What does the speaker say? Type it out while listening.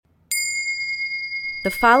The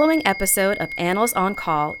following episode of Annals on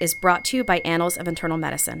Call is brought to you by Annals of Internal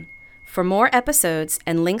Medicine. For more episodes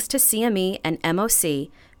and links to CME and MOC,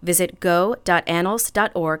 visit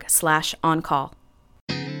go.annals.org/oncall.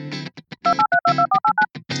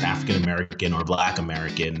 African American or Black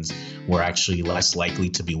Americans were actually less likely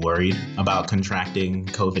to be worried about contracting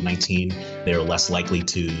COVID-19. They were less likely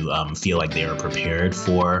to feel like they were prepared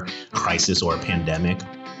for a crisis or a pandemic.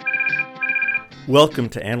 Welcome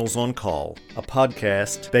to Annals on Call, a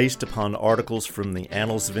podcast based upon articles from the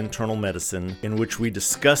Annals of Internal Medicine in which we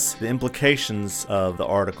discuss the implications of the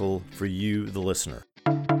article for you, the listener.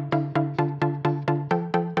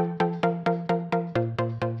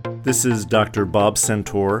 This is Dr. Bob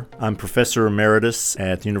Centor. I'm Professor Emeritus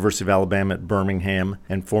at the University of Alabama at Birmingham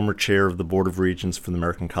and former chair of the Board of Regents for the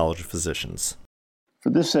American College of Physicians. For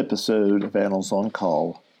this episode of Annals on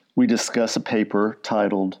Call, we discuss a paper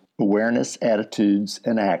titled Awareness, Attitudes,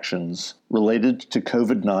 and Actions Related to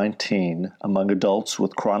COVID-19 Among Adults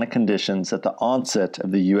with Chronic Conditions at the Onset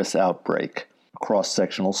of the U.S. Outbreak, a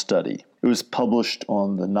cross-sectional study. It was published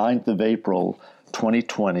on the 9th of April,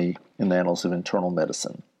 2020 in the Annals of Internal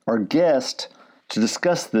Medicine. Our guest to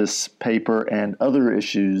discuss this paper and other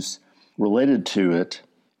issues related to it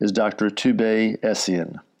is Dr. Tubey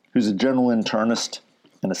Essien, who's a general internist,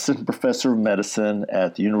 an assistant professor of medicine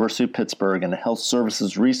at the University of Pittsburgh and a health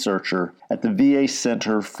services researcher at the VA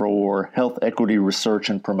Center for Health Equity Research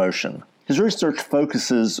and Promotion. His research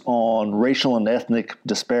focuses on racial and ethnic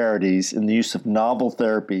disparities in the use of novel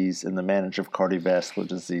therapies in the management of cardiovascular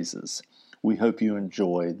diseases. We hope you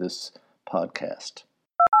enjoy this podcast.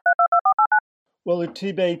 Well,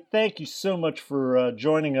 Tubey, thank you so much for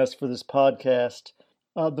joining us for this podcast.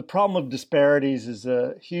 The problem of disparities is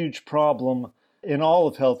a huge problem in all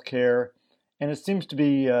of healthcare, and it seems to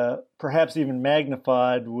be perhaps even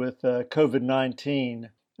magnified with COVID-19,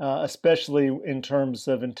 especially in terms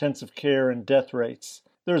of intensive care and death rates.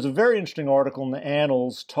 There's a very interesting article in the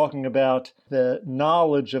Annals talking about the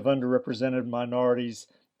knowledge of underrepresented minorities,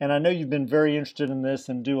 and I know you've been very interested in this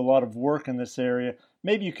and do a lot of work in this area.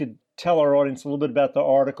 Maybe you could tell our audience a little bit about the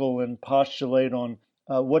article and postulate on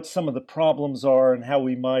what some of the problems are and how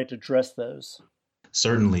we might address those.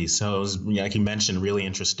 Certainly. So it was, like you mentioned, a really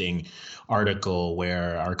interesting article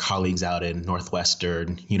where our colleagues out in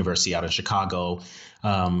Northwestern University out in Chicago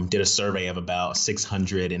did a survey of about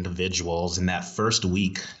 600 individuals in that first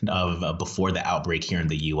week of before the outbreak here in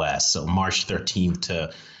the U.S. So March 13th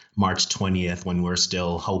to March 20th, when we're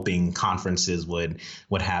still hoping conferences would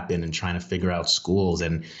happen and trying to figure out schools.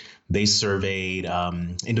 And they surveyed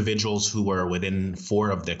individuals who were within 4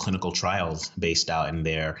 of the clinical trials based out in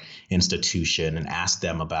their institution and asked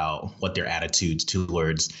them about what their attitudes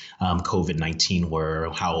towards COVID-19 were,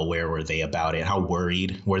 how aware were they about it, how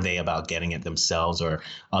worried were they about getting it themselves or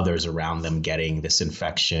others around them getting this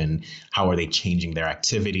infection, how are they changing their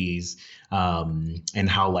activities, and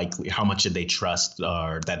how much did they trust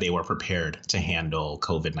or that they were prepared to handle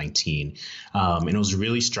COVID-19. And it was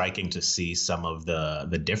really striking to see some of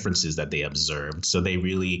the differences that they observed. So they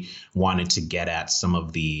really wanted to get at some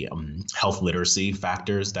of the health literacy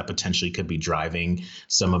factors that potentially could be driving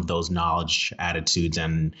some of those knowledge, attitudes,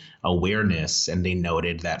 and awareness. And they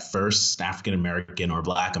noted that first, African American or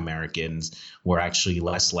Black Americans were actually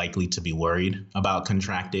less likely to be worried about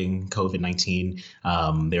contracting COVID-19.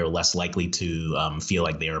 They were less likely to feel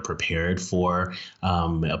like they were prepared for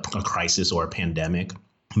a crisis or a pandemic.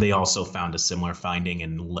 They also found a similar finding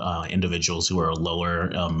in individuals who are lower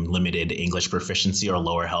limited English proficiency or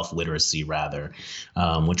lower health literacy, rather,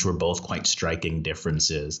 which were both quite striking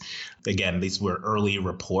differences. Again, these were early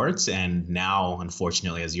reports, and now,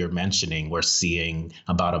 unfortunately, as you're mentioning, we're seeing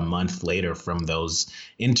about a month later from those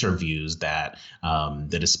interviews that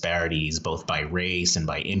the disparities, both by race and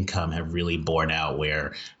by income, have really borne out,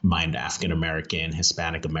 where African American,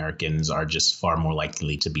 Hispanic Americans are just far more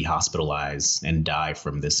likely to be hospitalized and die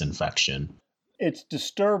from this infection. It's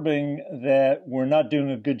disturbing that we're not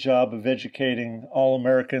doing a good job of educating all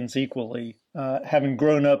Americans equally. Having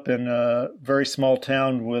grown up in a very small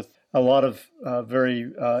town with a lot of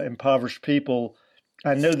very impoverished people,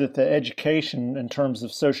 I know that the education in terms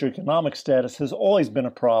of socioeconomic status has always been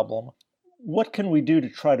a problem. What can we do to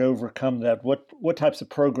try to overcome that? What types of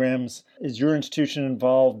programs is your institution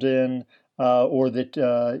involved in, or that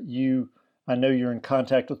I know you're in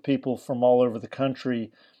contact with people from all over the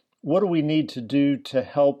country. What do we need to do to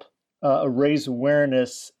help raise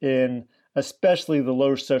awareness in especially the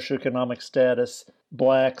lower socioeconomic status,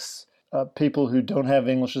 Blacks, people who don't have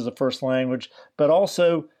English as a first language, but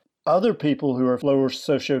also other people who are lower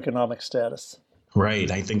socioeconomic status?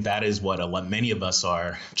 Right. I think that is what many of us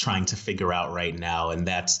are trying to figure out right now. And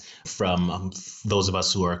that's from those of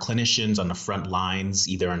us who are clinicians on the front lines,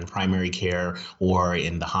 either in primary care or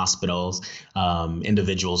in the hospitals,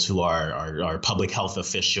 individuals who are public health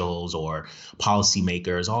officials or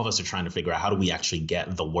policymakers. All of us are trying to figure out how do we actually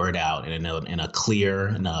get the word out in a clear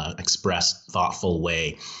and expressed, thoughtful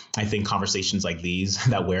way. I think conversations like these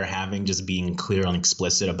that we're having, just being clear and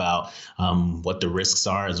explicit about what the risks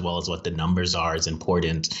are as well as what the numbers are, is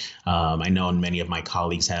important. I know many of my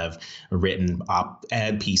colleagues have written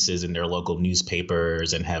op-ed pieces in their local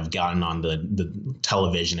newspapers and have gotten on the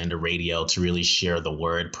television and the radio to really share the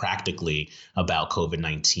word practically about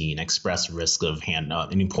COVID-19, express risk of and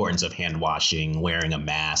importance of hand washing, wearing a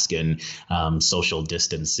mask, and social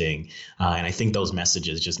distancing. And I think those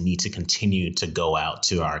messages just need to continue to go out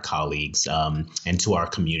to our colleagues and to our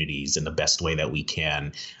communities in the best way that we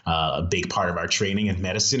can. A big part of our training in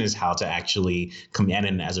medicine is how to actually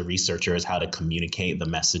and as a researcher is how to communicate the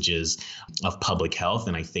messages of public health.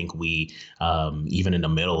 And I think we, even in the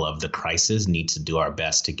middle of the crisis, need to do our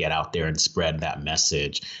best to get out there and spread that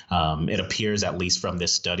message. It appears, at least from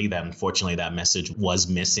this study, that unfortunately that message was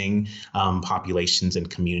missing populations and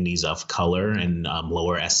communities of color and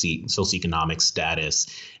lower socioeconomic status.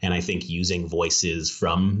 And I think using voices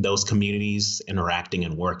from those communities, interacting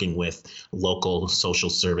and working with local social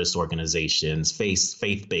service organizations,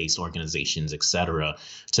 faith-based organizations, et cetera,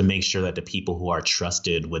 to make sure that the people who are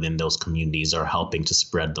trusted within those communities are helping to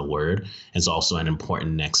spread the word is also an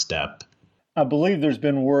important next step. I believe there's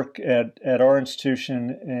been work at our institution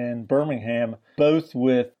in Birmingham, both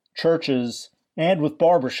with churches and with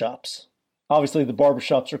barbershops. Obviously, the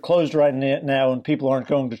barbershops are closed right now and people aren't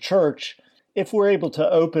going to church. If we're able to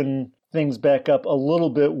open things back up a little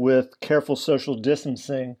bit with careful social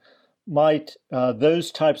distancing, might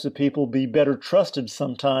those types of people be better trusted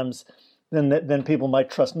sometimes than people might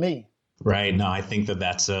trust me? Right. No, I think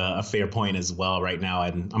that's a fair point as well right now.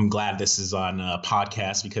 And I'm glad this is on a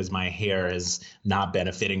podcast because my hair is not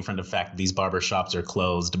benefiting from the fact that these barbershops are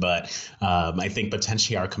closed. But I think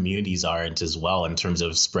potentially our communities aren't as well in terms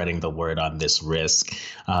of spreading the word on this risk.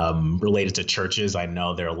 Related to churches, I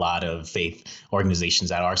know there are a lot of faith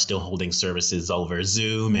organizations that are still holding services over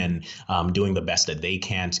Zoom and doing the best that they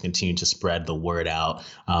can to continue to spread the word out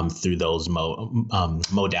through those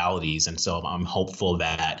modalities. And so I'm hopeful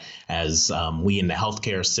that as we in the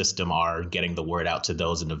healthcare system are getting the word out to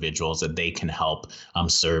those individuals, that they can help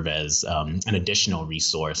serve as an additional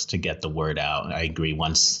resource to get the word out. I agree.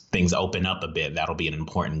 Once things open up a bit, that'll be an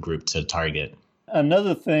important group to target.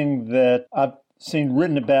 Another thing that I've seen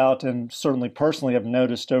written about and certainly personally have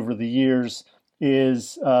noticed over the years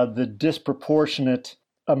is the disproportionate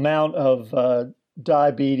amount of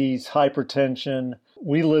diabetes, hypertension.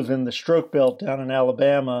 We live in the stroke belt down in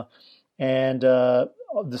Alabama, and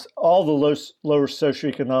all the lower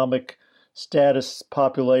socioeconomic status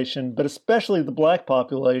population, but especially the Black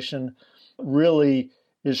population, really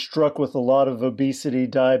is struck with a lot of obesity,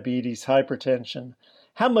 diabetes, hypertension.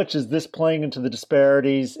 How much is this playing into the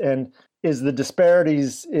disparities, and is the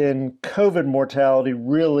disparities in COVID mortality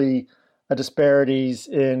really a disparities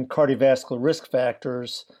in cardiovascular risk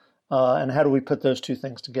factors, and how do we put those two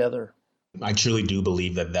things together? I truly do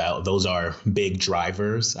believe that those are big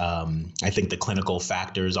drivers. I think the clinical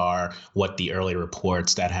factors are what the early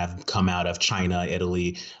reports that have come out of China,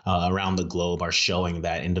 Italy, around the globe are showing,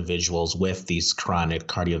 that individuals with these chronic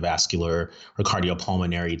cardiovascular or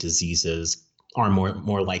cardiopulmonary diseases are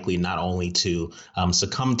more likely not only to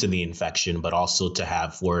succumb to the infection, but also to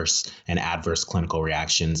have worse and adverse clinical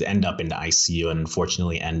reactions, end up in the ICU, and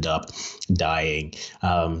unfortunately end up dying.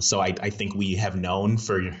 So I think we have known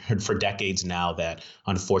for decades now that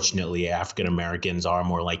unfortunately African Americans are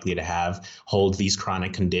more likely to hold these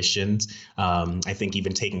chronic conditions. I think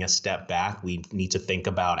even taking a step back, we need to think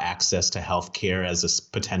about access to healthcare as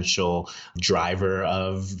a potential driver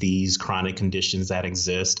of these chronic conditions that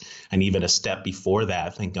exist, and even a step before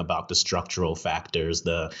that, think about the structural factors,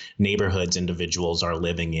 the neighborhoods individuals are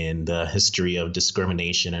living in, the history of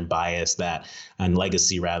discrimination and bias and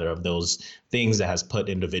legacy of those things that has put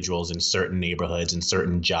individuals in certain neighborhoods, in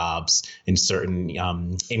certain jobs, in certain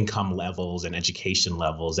income levels and education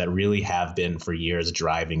levels that really have been for years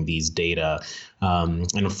driving these data.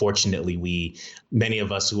 And unfortunately, many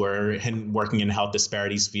of us who are working in the health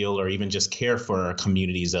disparities field or even just care for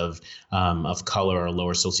communities of color or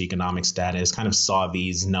lower socioeconomic status kind of saw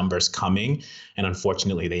these numbers coming. And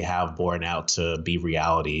unfortunately, they have borne out to be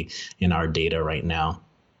reality in our data right now.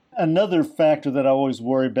 Another factor that I always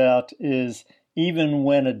worry about is even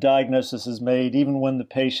when a diagnosis is made, even when the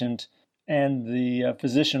patient and the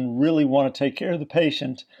physician really want to take care of the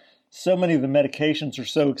patient, so many of the medications are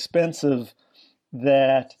so expensive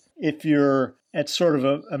that if you're at sort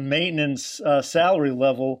of a maintenance salary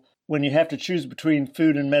level, when you have to choose between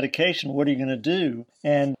food and medication, what are you going to do?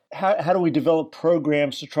 And how do we develop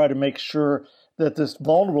programs to try to make sure that this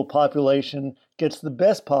vulnerable population gets the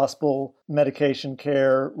best possible medication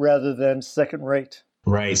care rather than second rate?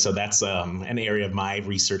 Right. So that's an area of my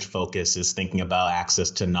research focus is thinking about access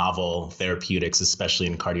to novel therapeutics, especially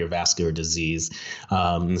in cardiovascular disease.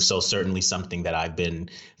 So certainly something that I've been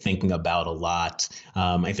thinking about a lot.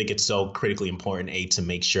 I think it's so critically important, to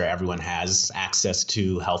make sure everyone has access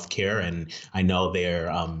to healthcare. And I know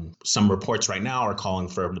some reports right now are calling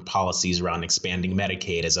for policies around expanding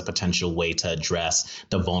Medicaid as a potential way to address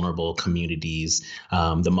the vulnerable communities.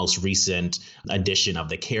 The most recent edition of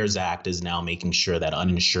the CARES Act is now making sure that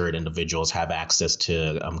uninsured individuals have access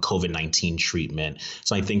to COVID-19 treatment.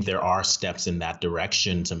 So I think there are steps in that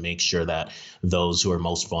direction to make sure that those who are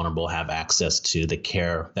most vulnerable have access to the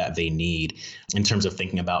care that they need. In terms of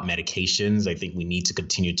thinking about medications, I think we need to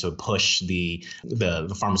continue to push the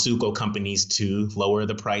pharmaceutical companies to lower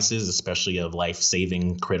the prices, especially of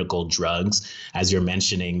life-saving critical drugs. As you're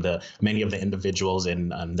mentioning, many of the individuals in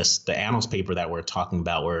the Annals paper that we're talking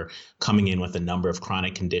about were coming in with a number of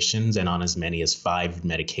chronic conditions and on as many as 5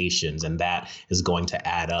 medications. And that is going to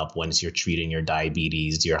add up once you're treating your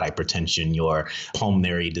diabetes, your hypertension, your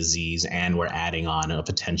pulmonary disease, and we're adding on a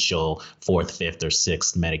potential 4th, 5th, or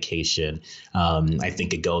 6th medication. I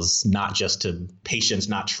think it goes not just to patients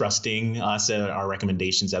not trusting us and our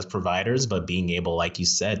recommendations as providers, but being able, like you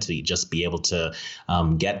said, to just be able to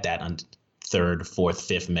get that 3rd, 4th,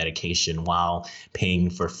 5th medication while paying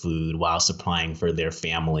for food, while supplying for their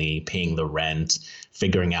family, paying the rent,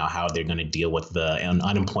 figuring out how they're going to deal with the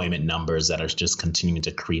unemployment numbers that are just continuing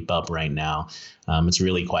to creep up right now. It's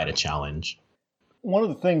really quite a challenge. One of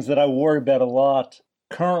the things that I worry about a lot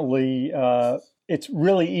currently, it's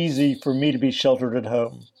really easy for me to be sheltered at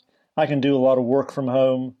home. I can do a lot of work from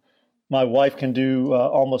home. My wife can do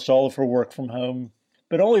almost all of her work from home.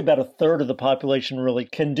 But only about 1/3 of the population really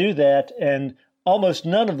can do that, and almost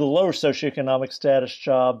none of the lower socioeconomic status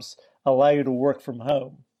jobs allow you to work from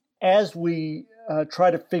home. As we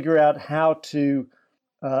try to figure out how to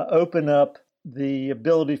open up the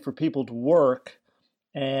ability for people to work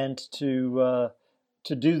and to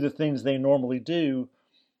do the things they normally do,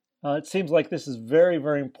 it seems like this is very,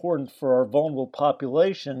 very important for our vulnerable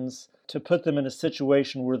populations to put them in a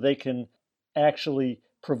situation where they can actually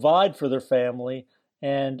provide for their family.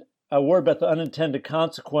 And I worry about the unintended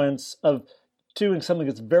consequence of doing something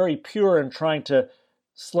that's very pure and trying to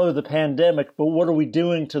slow the pandemic, but what are we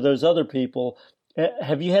doing to those other people?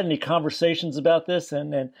 Have you had any conversations about this,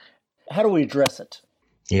 and how do we address it?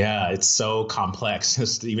 Yeah, it's so complex.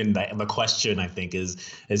 Just even the question, I think, is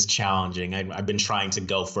challenging. I've been trying to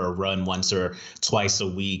go for a run once or twice a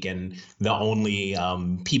week, and the only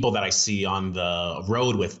people that I see on the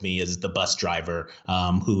road with me is the bus driver,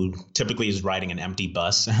 who typically is riding an empty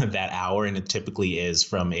bus that hour, and it typically is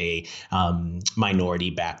from a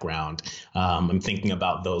minority background. I'm thinking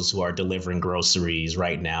about those who are delivering groceries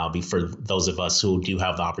right now, for those of us who do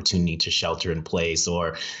have the opportunity to shelter in place,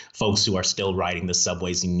 or folks who are still riding the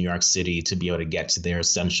subways in New York City to be able to get to their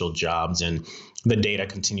essential jobs. And the data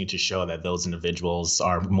continue to show that those individuals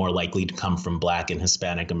are more likely to come from Black and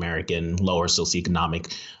Hispanic American, lower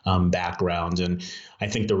socioeconomic backgrounds. And I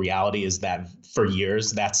think the reality is that for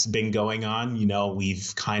years that's been going on.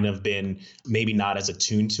 We've kind of been maybe not as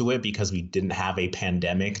attuned to it because we didn't have a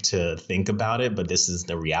pandemic to think about it, but this is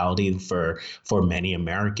the reality for many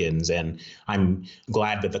Americans. And I'm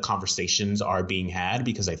glad that the conversations are being had,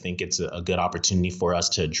 because I think it's a good opportunity for us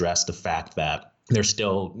to address the fact that there's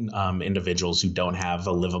still individuals who don't have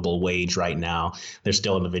a livable wage right now. There's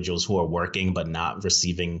still individuals who are working but not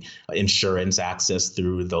receiving insurance access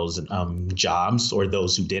through those jobs, or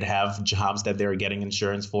those who did have jobs that they were getting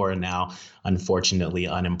insurance for and now unfortunately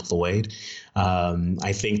unemployed.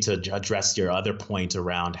 I think to address your other point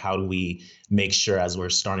around how do we make sure, as we're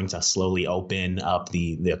starting to slowly open up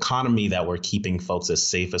the economy, that we're keeping folks as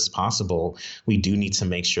safe as possible, we do need to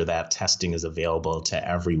make sure that testing is available to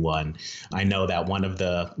everyone. I know that one of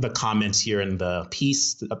the comments here in the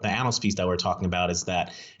Annals piece that we're talking about, is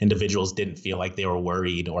that individuals didn't feel like they were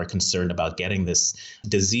worried or concerned about getting this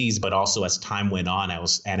disease. But also, as time went on, I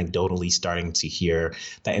was anecdotally starting to hear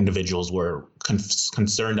that individuals were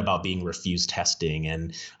concerned about being refused testing.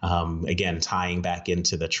 And again, tying back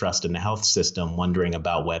into the trust in the health system, wondering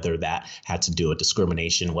about whether that had to do with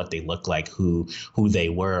discrimination, what they look like, who they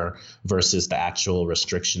were, versus the actual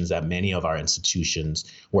restrictions that many of our institutions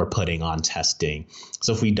were putting on testing.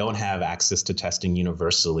 So if we don't have access to testing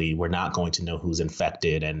universally, we're not going to know who's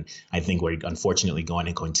infected. And I think we're unfortunately going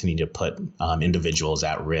to continue to put individuals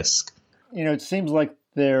at risk. It seems like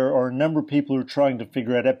there are a number of people who are trying to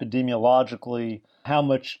figure out epidemiologically how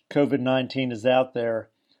much COVID-19 is out there.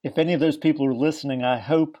 If any of those people are listening, I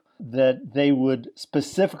hope that they would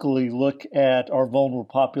specifically look at our vulnerable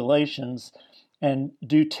populations and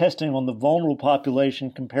do testing on the vulnerable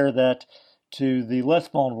population, compare that to the less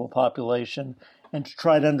vulnerable population, and to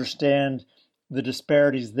try to understand the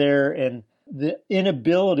disparities there and the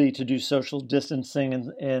inability to do social distancing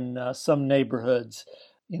in some neighborhoods.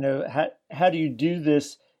 How do you do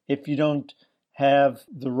this if you don't have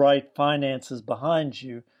the right finances behind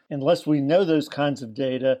you? Unless we know those kinds of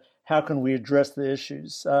data, how can we address the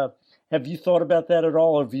issues? Have you thought about that at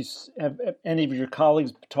all? Have any of your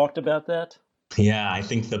colleagues talked about that? Yeah, I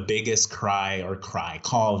think the biggest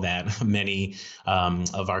call that many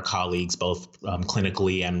of our colleagues, both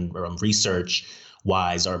clinically and research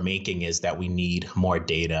wise, are making is that we need more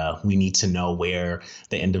data. We need to know where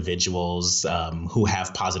the individuals who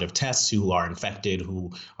have positive tests, who are infected,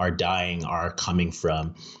 who are dying, are coming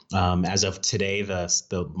from. As of today,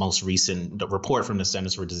 the most recent report from the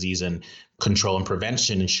Centers for Disease and Control and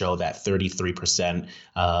Prevention show that 33%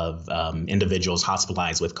 of individuals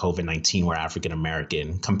hospitalized with COVID-19 were African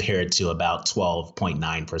American, compared to about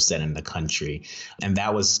 12.9% in the country. And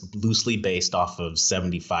that was loosely based off of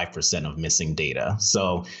 75% of missing data.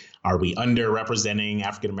 So are we underrepresenting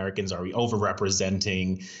African Americans? Are we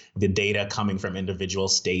overrepresenting? The data coming from individual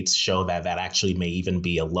states show that actually may even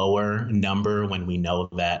be a lower number, when we know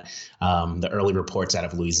that the early reports out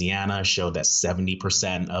of Louisiana show that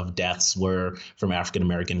 70% of deaths were from African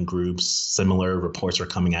American groups. Similar reports were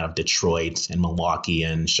coming out of Detroit and Milwaukee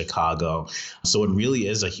and Chicago. So it really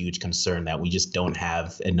is a huge concern that we just don't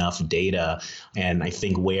have enough data. And I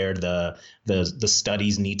think where the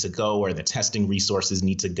studies need to go, where the testing resources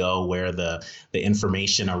need to go, where the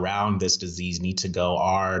information around this disease need to go,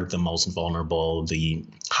 are the most vulnerable, the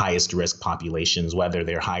highest risk populations, whether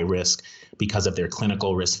they're high risk because of their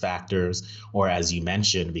clinical risk factors, or, as you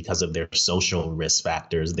mentioned, because of their social risk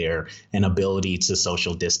factors, their inability to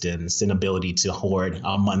social distance, inability to hoard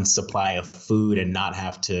a month's supply of food and not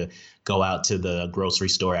have to go out to the grocery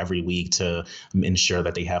store every week to ensure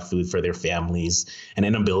that they have food for their families, an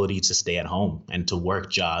inability to stay at home and to work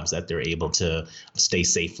jobs that they're able to stay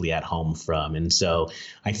safely at home from. And so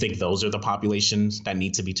I think those are the populations that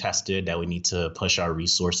need to be tested, that we need to push our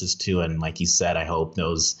resources to. And like you said, I hope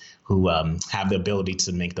those who have the ability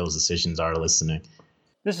to make those decisions are listening.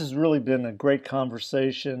 This has really been a great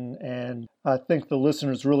conversation, and I think the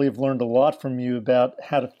listeners really have learned a lot from you about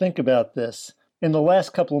how to think about this. In the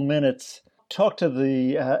last couple of minutes, talk to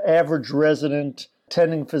the average resident,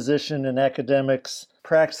 attending physician and academics,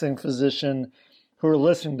 practicing physician who are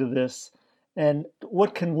listening to this, and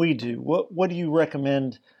what can we do? What do you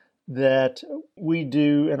recommend that we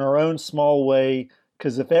do in our own small way?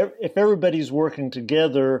 Because if everybody's working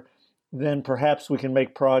together, then perhaps we can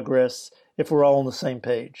make progress if we're all on the same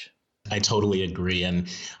page. I totally agree. And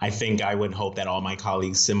I think I would hope that all my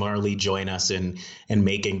colleagues similarly join us in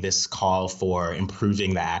making this call for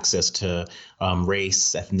improving the access to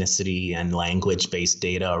race, ethnicity, and language-based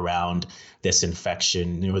data around this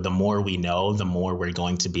infection. The more we know, the more we're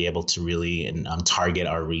going to be able to really target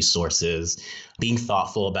our resources, being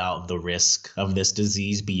thoughtful about the risk of this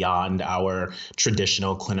disease beyond our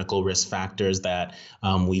traditional clinical risk factors that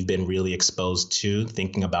we've been really exposed to,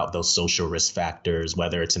 thinking about those social risk factors,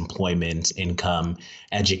 whether it's employment, income,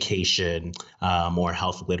 education, or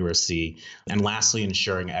health literacy. And lastly,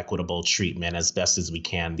 ensuring equitable treatment as best as we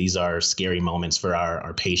can. These are scary moments for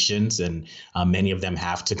our patients, and many of them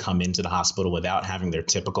have to come into the hospital without having their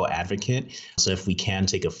typical advocate. So if we can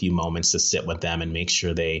take a few moments to sit with them and make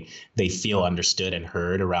sure they feel understood and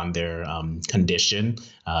heard around their condition,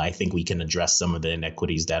 I think we can address some of the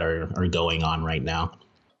inequities that are going on right now.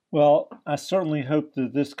 Well, I certainly hope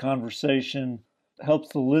that this conversation helps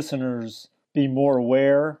the listeners be more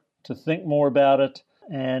aware, to think more about it,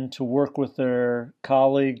 and to work with their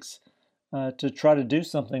colleagues to try to do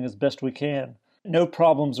something as best we can. No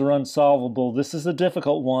problems are unsolvable. This is a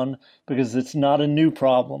difficult one because it's not a new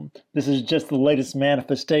problem. This is just the latest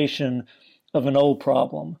manifestation of an old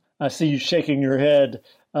problem. I see you shaking your head.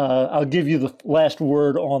 I'll give you the last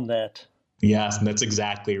word on that. Yes, that's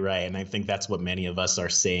exactly right. And I think that's what many of us are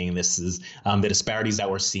saying. This is the disparities that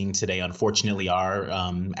we're seeing today, unfortunately, are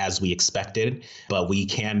as we expected, but we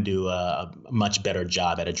can do a much better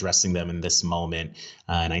job at addressing them in this moment.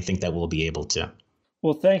 And I think that we'll be able to.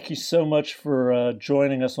 Well, thank you so much for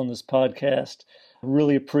joining us on this podcast. I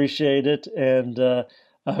really appreciate it. And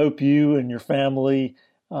I hope you and your family,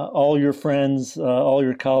 all your friends, all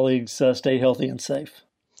your colleagues stay healthy and safe.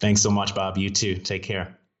 Thanks so much, Bob. You too. Take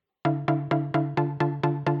care.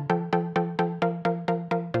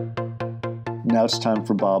 Now it's time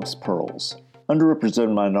for Bob's Pearls.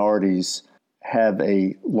 Underrepresented minorities have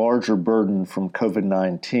a larger burden from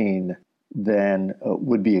COVID-19 than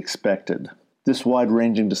would be expected. This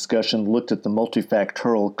wide-ranging discussion looked at the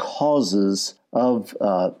multifactorial causes of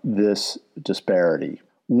this disparity.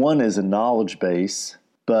 One is a knowledge base,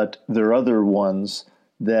 but there are other ones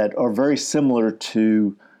that are very similar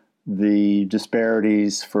to the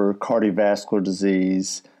disparities for cardiovascular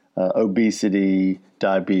disease, obesity,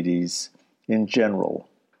 diabetes in general.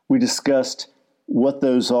 We discussed what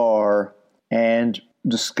those are and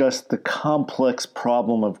discussed the complex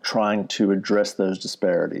problem of trying to address those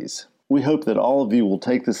disparities. We hope that all of you will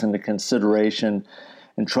take this into consideration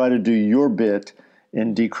and try to do your bit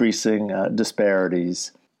in decreasing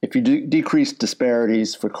disparities. If you decrease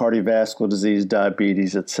disparities for cardiovascular disease,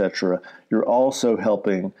 diabetes, etc., you're also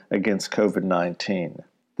helping against COVID-19.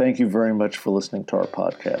 Thank you very much for listening to our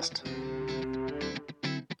podcast.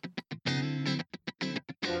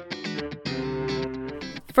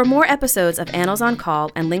 For more episodes of Annals on Call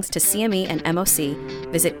and links to CME and MOC,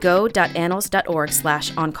 visit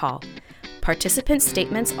go.annals.org/oncall. Participant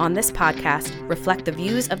statements on this podcast reflect the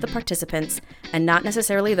views of the participants and not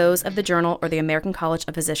necessarily those of the Journal or the American College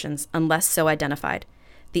of Physicians, unless so identified.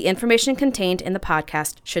 The information contained in the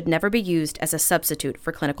podcast should never be used as a substitute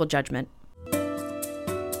for clinical judgment.